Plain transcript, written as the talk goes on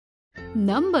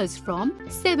Numbers from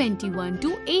 71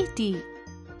 to 80.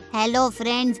 Hello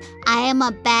friends, I am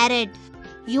a parrot.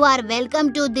 You are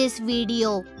welcome to this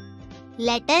video.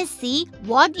 Let us see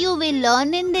what you will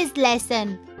learn in this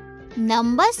lesson.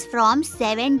 Numbers from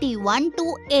 71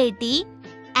 to 80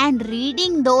 and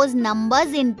reading those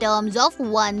numbers in terms of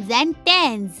ones and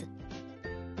tens.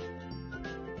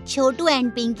 Chotu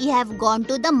and Pinky have gone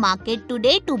to the market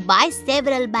today to buy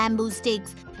several bamboo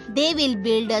sticks. They will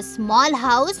build a small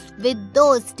house with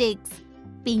those sticks.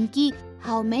 Pinky,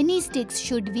 how many sticks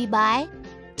should we buy?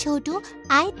 Chotu,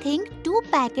 I think 2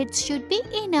 packets should be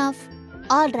enough.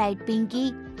 Alright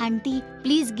Pinky, Auntie,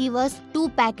 please give us 2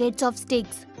 packets of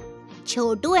sticks.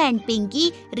 Chotu and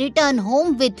Pinky return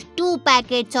home with 2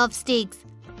 packets of sticks.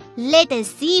 Let us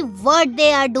see what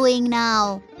they are doing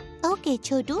now. Okay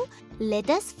Chotu, let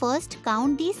us first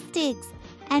count these sticks.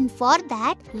 And for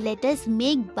that, let us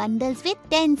make bundles with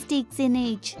 10 sticks in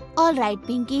each. Alright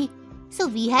Pinky. So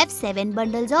we have 7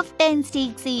 bundles of 10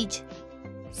 sticks each.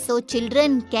 So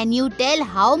children, can you tell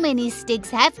how many sticks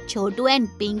have Chotu and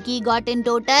Pinky got in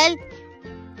total?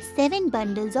 7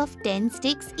 bundles of 10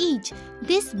 sticks each.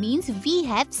 This means we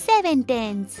have 7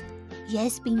 tens.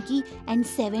 Yes Pinky, and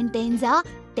 7 tens are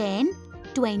 10,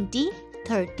 20,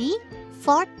 30,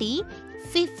 40,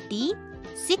 50,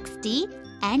 60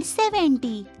 and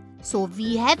 70. So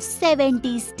we have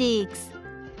 70 sticks.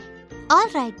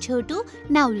 Alright Chotu,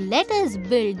 now let us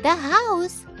build the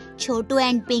house. Chotu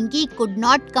and Pinky could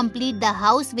not complete the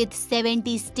house with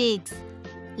 70 sticks.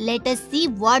 Let us see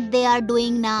what they are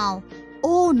doing now.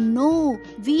 Oh no,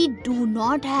 we do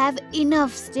not have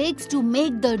enough sticks to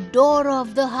make the door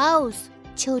of the house.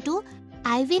 Chotu,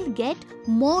 I will get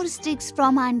more sticks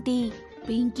from Auntie.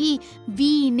 Pinky,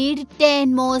 we need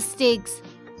 10 more sticks.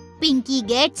 Pinky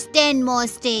gets 10 more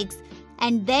sticks.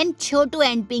 And then Chotu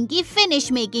and Pinky finish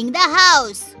making the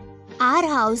house. Our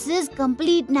house is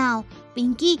complete now.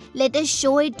 Pinky, let us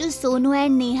show it to Sonu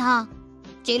and Neha.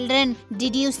 Children,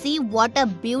 did you see what a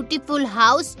beautiful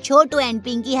house Chotu and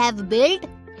Pinky have built?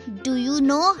 Do you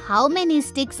know how many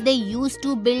sticks they used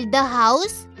to build the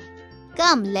house?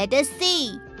 Come, let us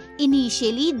see.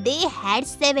 Initially, they had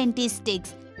 70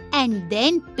 sticks. And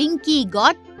then Pinky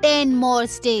got 10 more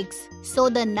sticks. So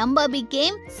the number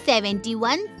became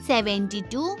 71,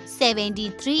 72,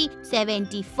 73,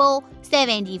 74,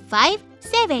 75,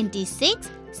 76,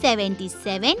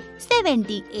 77,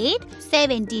 78,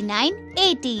 79,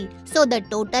 80. So the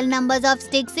total numbers of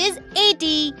sticks is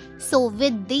 80. So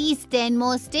with these 10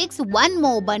 more sticks, one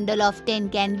more bundle of 10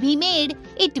 can be made.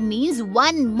 It means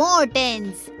one more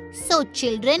tens. So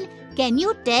children, can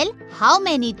you tell how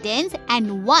many tens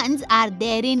and ones are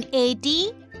there in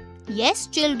 80? Yes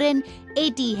children,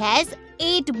 80 has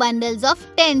 8 bundles of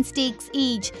 10 sticks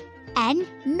each and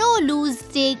no loose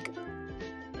stick.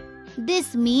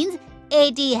 This means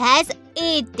 80 has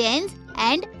 8 tens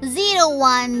and 0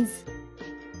 ones.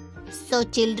 So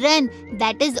children,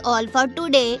 that is all for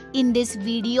today. In this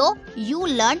video, you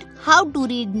learned how to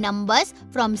read numbers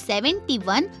from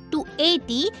 71 to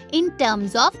 80 in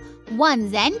terms of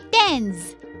ones and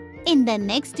tens. In the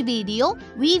next video,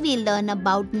 we will learn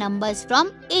about numbers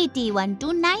from 81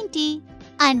 to 90.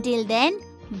 Until then,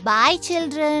 bye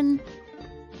children.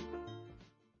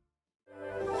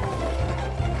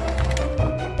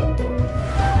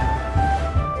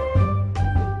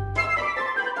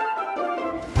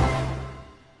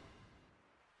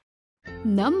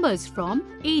 Numbers from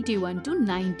 81 to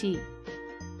 90.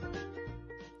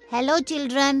 Hello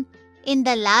children. In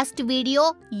the last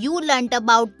video, you learnt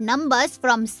about numbers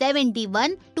from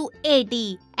 71 to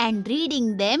 80 and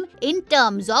reading them in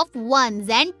terms of ones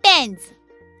and tens.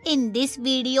 In this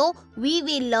video, we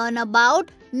will learn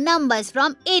about numbers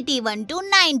from 81 to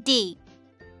 90.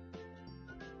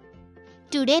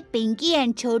 Today, Pinky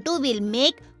and Chotu will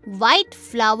make white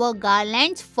flower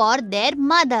garlands for their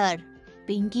mother.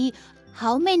 Pinky,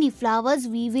 how many flowers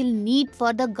we will need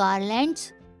for the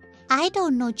garlands? I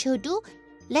don't know, Chotu.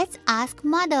 Let's ask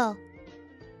Mother.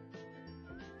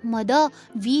 Mother,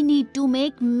 we need to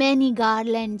make many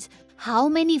garlands. How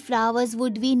many flowers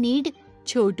would we need?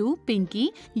 Chotu,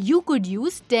 Pinky, you could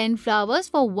use 10 flowers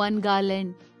for one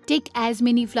garland. Take as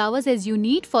many flowers as you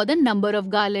need for the number of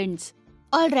garlands.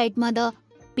 Alright, Mother.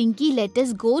 Pinky, let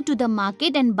us go to the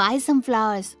market and buy some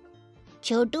flowers.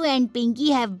 Chotu and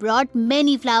Pinky have brought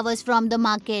many flowers from the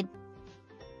market.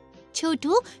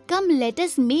 Chotu, come let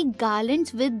us make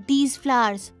garlands with these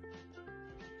flowers.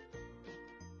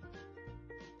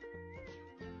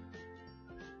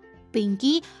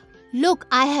 Pinky, look,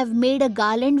 I have made a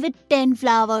garland with 10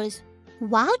 flowers.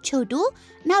 Wow, Chotu,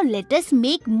 now let us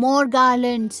make more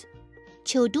garlands.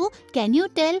 Chotu, can you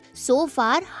tell so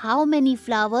far how many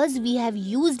flowers we have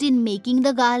used in making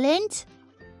the garlands?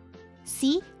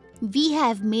 See, we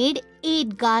have made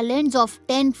 8 garlands of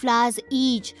 10 flowers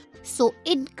each. So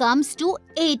it comes to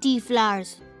 80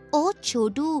 flowers. Oh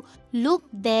Chotu, look,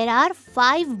 there are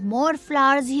 5 more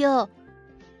flowers here.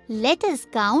 Let us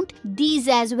count these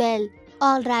as well.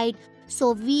 Alright,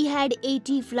 so we had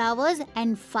 80 flowers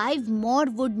and 5 more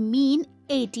would mean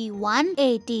 81,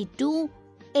 82,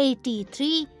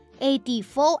 83,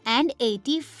 84 and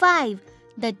 85.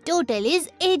 The total is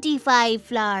 85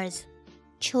 flowers.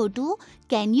 Chotu,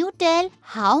 can you tell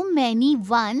how many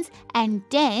ones and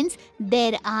tens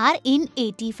there are in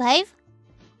 85?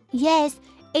 Yes,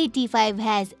 85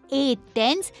 has 8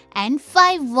 tens and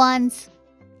 5 ones.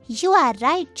 You are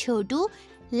right, Chotu.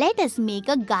 Let us make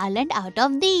a garland out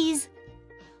of these.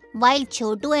 While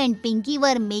Chotu and Pinky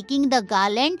were making the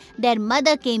garland, their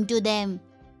mother came to them.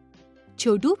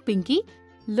 Chotu, Pinky,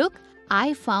 look,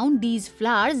 I found these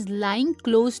flowers lying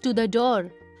close to the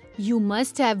door. You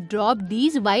must have dropped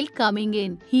these while coming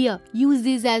in. Here, use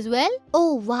these as well.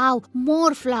 Oh wow,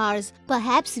 more flowers.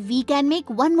 Perhaps we can make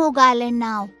one more garland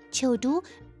now. Chotu,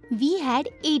 we had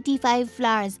 85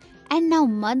 flowers and now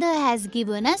mother has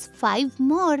given us 5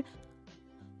 more.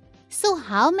 So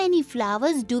how many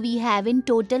flowers do we have in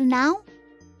total now?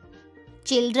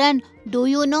 Children, do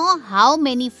you know how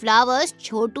many flowers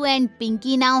Chotu and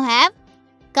Pinky now have?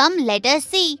 Come, let us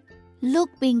see.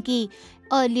 Look, Pinky,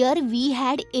 earlier we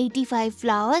had 85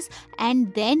 flowers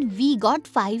and then we got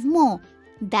 5 more.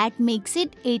 That makes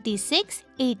it 86,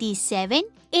 87,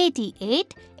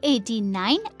 88,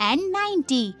 89 and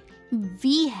 90.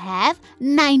 We have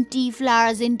 90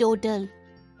 flowers in total.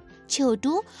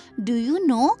 Chotu, do you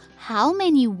know how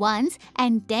many ones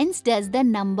and tens does the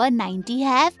number 90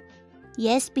 have?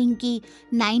 Yes, Pinky,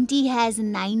 90 has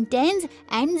 9 tens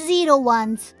and 0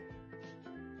 ones.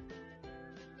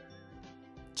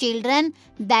 Children,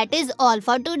 that is all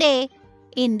for today.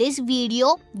 In this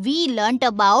video, we learnt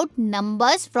about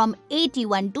numbers from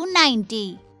 81 to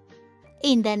 90.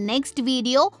 In the next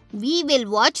video, we will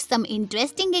watch some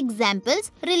interesting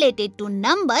examples related to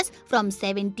numbers from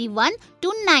 71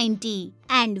 to 90.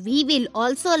 And we will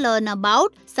also learn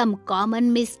about some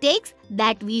common mistakes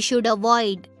that we should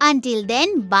avoid. Until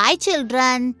then, bye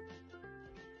children.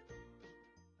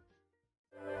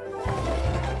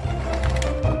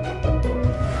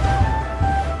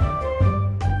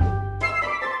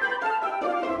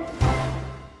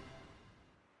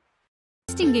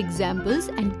 Examples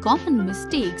and common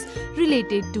mistakes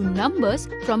related to numbers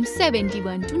from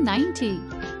 71 to 90.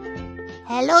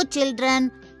 Hello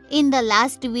children. In the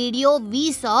last video,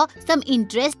 we saw some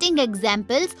interesting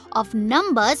examples of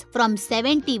numbers from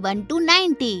 71 to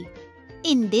 90.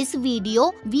 In this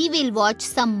video, we will watch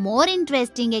some more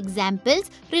interesting examples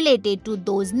related to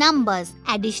those numbers.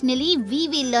 Additionally, we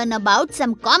will learn about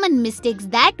some common mistakes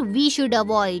that we should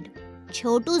avoid.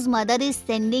 Chotu's mother is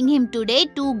sending him today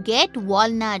to get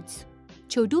walnuts.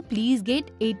 Chotu, please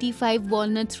get 85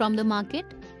 walnuts from the market.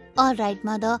 Alright,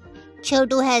 mother.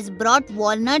 Chotu has brought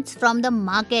walnuts from the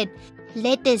market.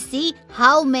 Let us see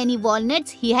how many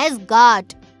walnuts he has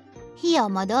got. Here,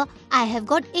 mother, I have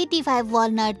got 85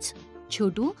 walnuts.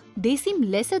 Chotu, they seem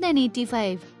lesser than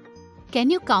 85. Can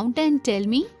you count and tell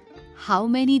me how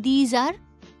many these are?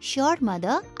 Sure,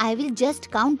 mother. I will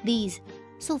just count these.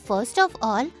 So first of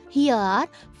all, here are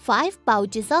 5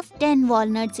 pouches of 10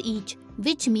 walnuts each,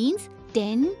 which means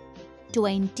 10,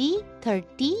 20,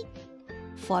 30,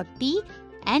 40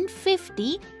 and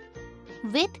 50.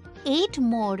 With 8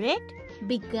 more it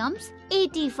becomes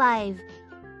 85.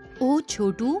 Oh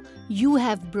Chotu, you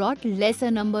have brought lesser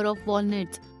number of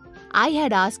walnuts. I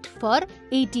had asked for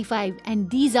 85 and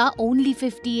these are only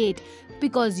 58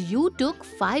 because you took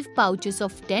 5 pouches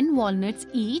of 10 walnuts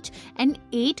each and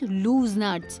 8 loose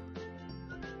nuts.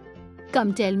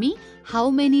 Come tell me, how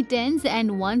many tens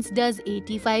and ones does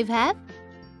 85 have?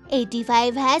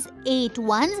 85 has 8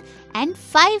 ones and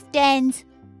 5 tens.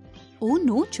 Oh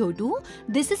no Chotu,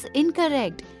 this is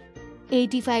incorrect.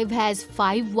 85 has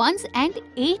 5 ones and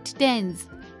 8 tens.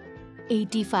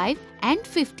 85 and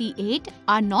 58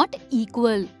 are not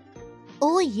equal.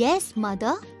 Oh yes,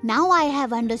 mother. Now I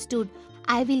have understood.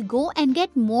 I will go and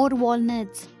get more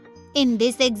walnuts. In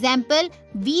this example,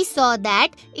 we saw that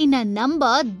in a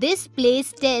number, this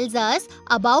place tells us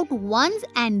about ones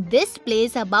and this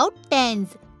place about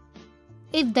tens.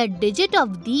 If the digit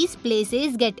of these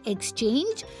places get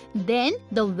exchanged, then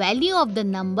the value of the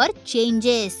number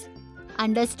changes.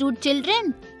 Understood,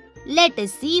 children? Let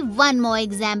us see one more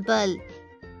example.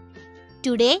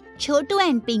 Today, Chotu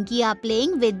and Pinky are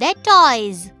playing with their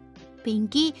toys.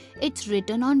 Pinky, it's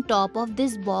written on top of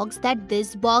this box that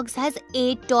this box has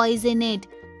 8 toys in it.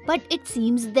 But it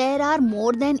seems there are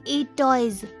more than 8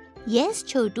 toys. Yes,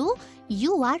 Chotu,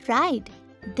 you are right.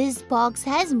 This box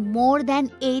has more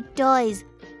than 8 toys.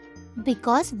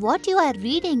 Because what you are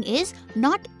reading is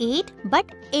not 8 but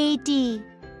 80.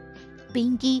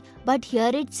 Pinky, but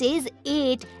here it says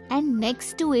 8 and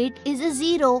next to it is a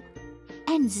 0.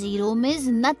 And 0 means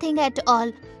nothing at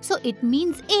all. So it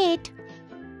means 8.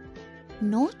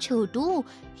 No, Chotu.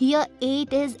 Here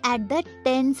 8 is at the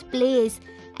tens place.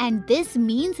 And this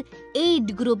means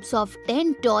 8 groups of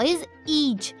 10 toys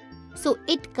each. So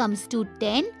it comes to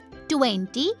 10,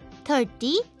 20,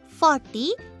 30,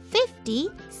 40, 50,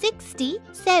 60,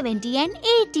 70 and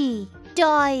 80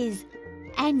 toys.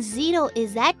 And 0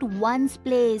 is at ones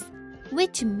place,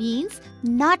 which means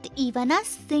not even a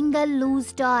single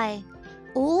loose toy.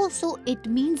 Oh, so it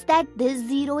means that this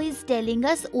 0 is telling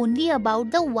us only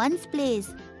about the ones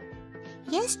place.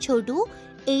 Yes, Chotu,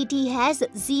 80 has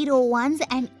 0 ones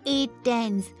and 8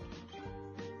 tens.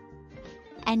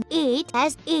 And 8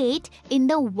 has 8 in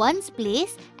the ones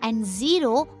place and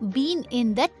 0 being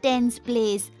in the tens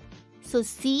place. So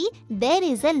see, there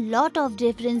is a lot of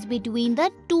difference between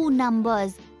the two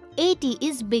numbers. 80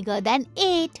 is bigger than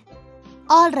 8.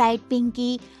 Alright,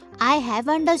 Pinky, I have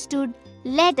understood.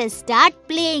 Let us start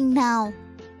playing now.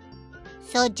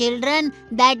 So children,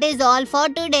 that is all for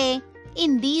today.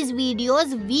 In these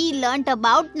videos, we learnt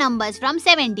about numbers from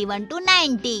 71 to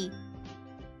 90.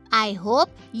 I hope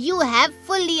you have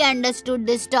fully understood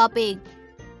this topic.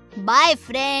 Bye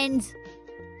friends.